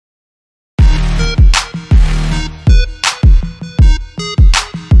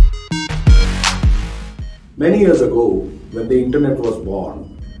Many years ago, when the internet was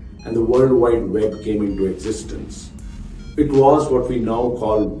born and the World Wide Web came into existence, it was what we now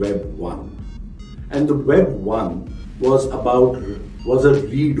call Web 1. And the Web 1 was a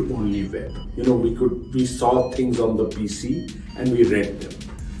read-only web. We saw things on the PC and we read them.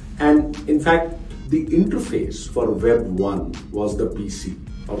 And in fact, the interface for Web 1 was the PC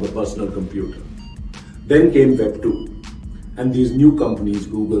or the personal computer. Then came Web 2. And these new companies,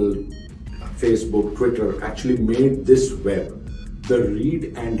 Google, Facebook, Twitter, actually made this web the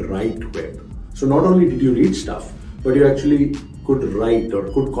read and write web. So not only did you read stuff, but you actually could write or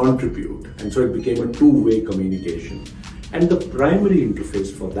could contribute. And so it became a two-way communication. And the primary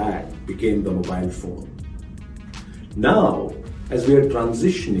interface for that became the mobile phone. Now, as we are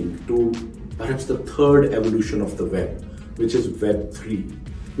transitioning to perhaps the third evolution of the web, which is Web 3,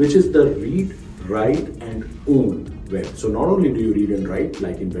 which is the read, write, and own web. So not only do you read and write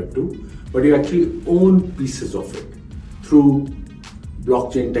like in Web 2, but you actually own pieces of it through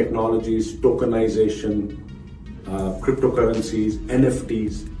blockchain technologies, tokenization, cryptocurrencies,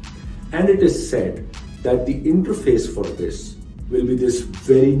 NFTs. And it is said that the interface for this will be this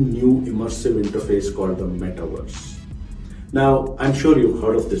very new immersive interface called the Metaverse. Now, I'm sure you've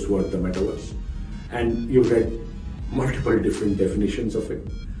heard of this word, the Metaverse, and you've read multiple different definitions of it.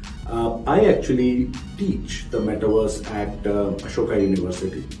 I actually teach the Metaverse at Ashoka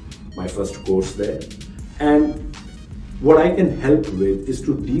University, my first course there. And what I can help with is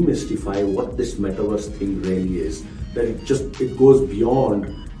to demystify what this Metaverse thing really is. That it goes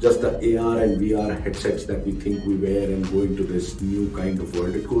beyond just the AR and VR headsets that we think we wear and go into this new kind of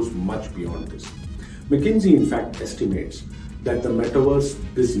world. It goes much beyond this. McKinsey, in fact, estimates that the Metaverse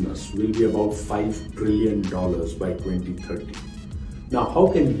business will be about $5 trillion by 2030. Now, how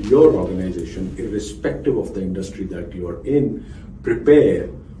can your organization, irrespective of the industry that you are in, prepare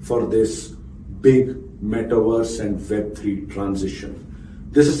for this big Metaverse and Web3 transition?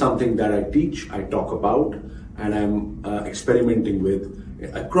 This is something that I teach, I talk about, and I'm experimenting with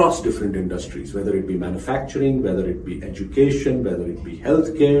across different industries, whether it be manufacturing, whether it be education, whether it be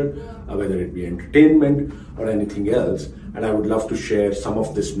healthcare, whether it be entertainment or anything else. And I would love to share some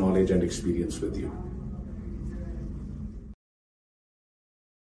of this knowledge and experience with you.